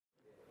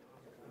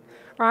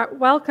Right,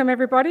 welcome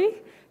everybody.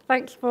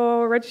 Thanks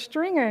for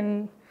registering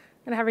and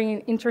having an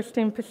interest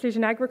in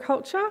precision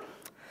agriculture.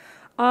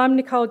 I'm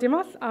Nicole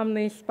Dimos, I'm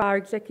the SPAA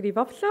Executive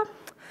Officer.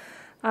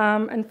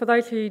 And for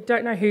those who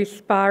don't know who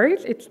SPAA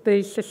is, it's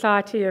the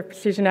Society of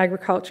Precision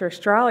Agriculture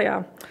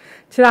Australia.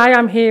 Today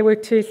I'm here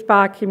with two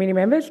SPAA community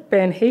members,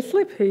 Ben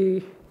Heaslip,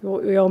 who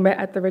we all met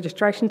at the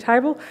registration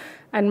table,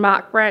 and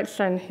Mark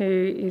Branson,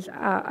 who is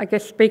a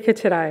guest speaker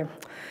today.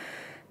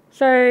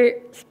 So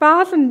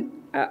SPAA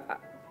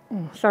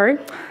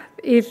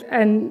is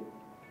a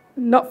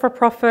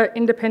not-for-profit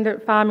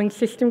independent farming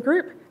system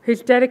group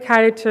who's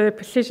dedicated to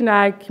precision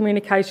ag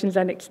communications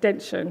and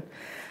extension.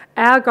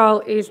 Our goal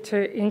is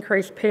to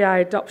increase PA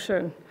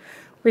adoption.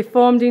 We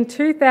formed in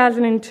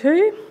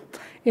 2002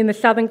 in the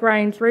Southern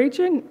Grains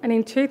region, and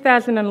in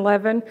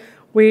 2011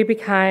 we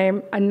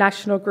became a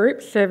national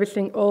group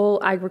servicing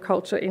all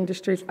agriculture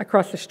industries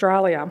across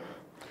Australia.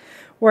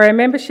 We're a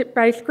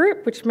membership-based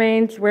group, which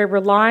means we're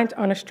reliant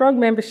on a strong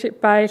membership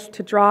base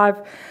to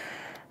drive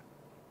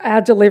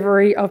our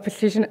delivery of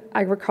precision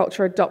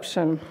agriculture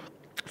adoption.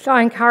 So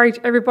I encourage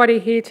everybody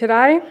here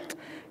today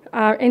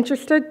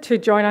interested to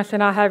join us,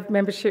 and I have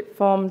membership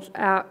forms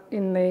out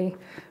in the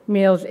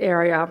meals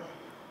area.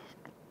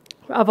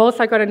 I've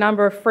also got a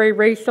number of free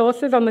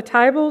resources on the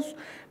tables,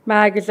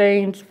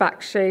 magazines,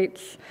 fact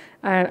sheets,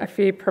 and a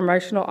few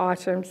promotional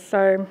items.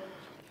 So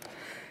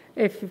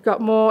if you've got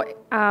more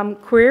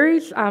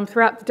queries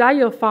throughout the day,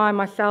 you'll find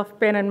myself,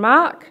 Ben and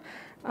Mark.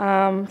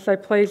 So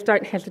please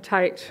don't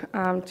hesitate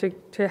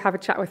to have a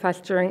chat with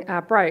us during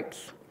our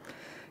breaks.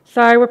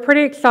 So we're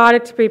pretty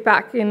excited to be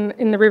back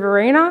in the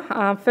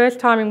Riverina, first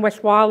time in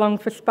West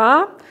Wyalong for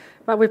SPAA,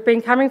 but we've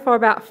been coming for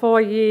about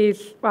 4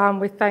 years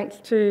with thanks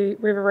to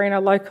Riverina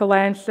Local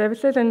Land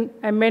Services, and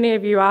many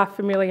of you are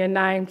familiar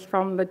names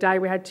from the day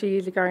we had 2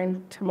 years ago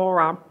in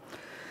Temora.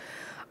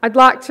 I'd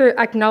like to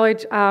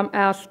acknowledge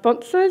our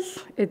sponsors.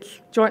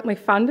 It's jointly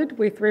funded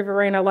with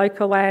Riverina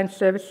Local Land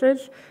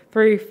Services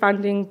through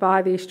funding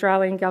by the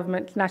Australian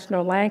Government's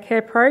National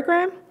Landcare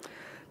Program.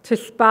 To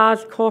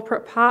SPAA's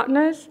corporate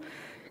partners,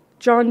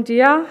 John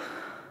Deere,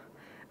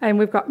 and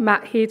we've got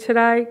Matt here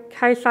today,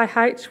 Case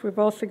IH, we've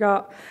also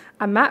got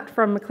a Matt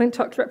from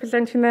McClintock's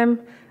representing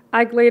them,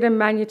 Ag Leader,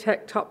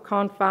 Manutech,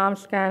 Topcon,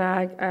 FarmScan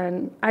Ag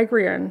and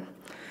Agrion.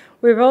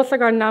 We've also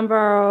got a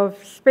number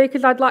of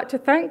speakers I'd like to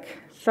thank.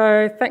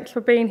 So thanks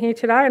for being here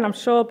today, and I'm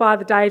sure by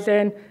the day's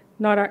end,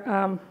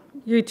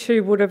 you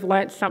too would have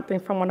learnt something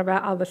from one of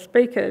our other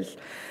speakers,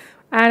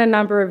 and a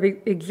number of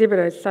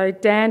exhibitors. So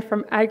Dan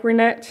from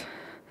AgriNet,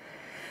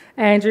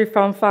 Andrew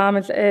from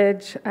Farmers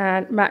Edge,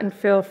 and Matt and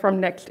Phil from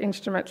Next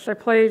Instruments. So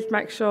please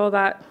make sure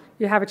that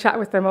you have a chat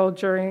with them all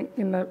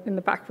in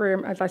the back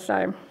room, as I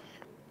say.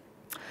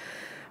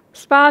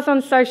 SPAA's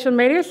on social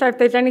media, so if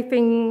there's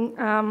anything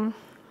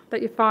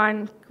that you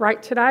find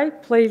great today,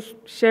 please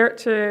share it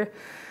to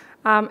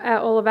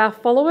all of our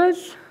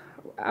followers.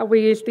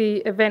 We use the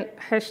event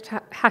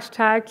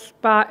hashtag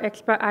SPAA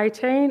Expo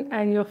 18,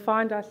 and you'll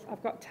find us,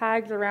 I've got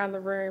tags around the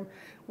room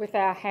with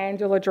our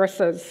handle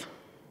addresses.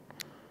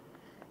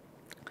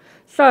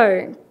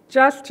 So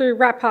just to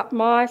wrap up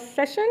my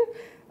session,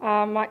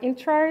 my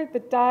intro, the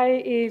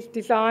day is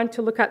designed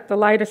to look at the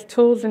latest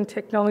tools and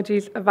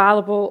technologies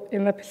available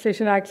in the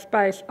precision ag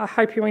space. I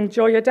hope you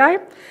enjoy your day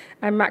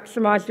and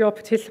maximise your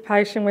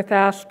participation with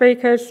our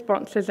speakers,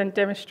 sponsors and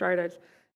demonstrators.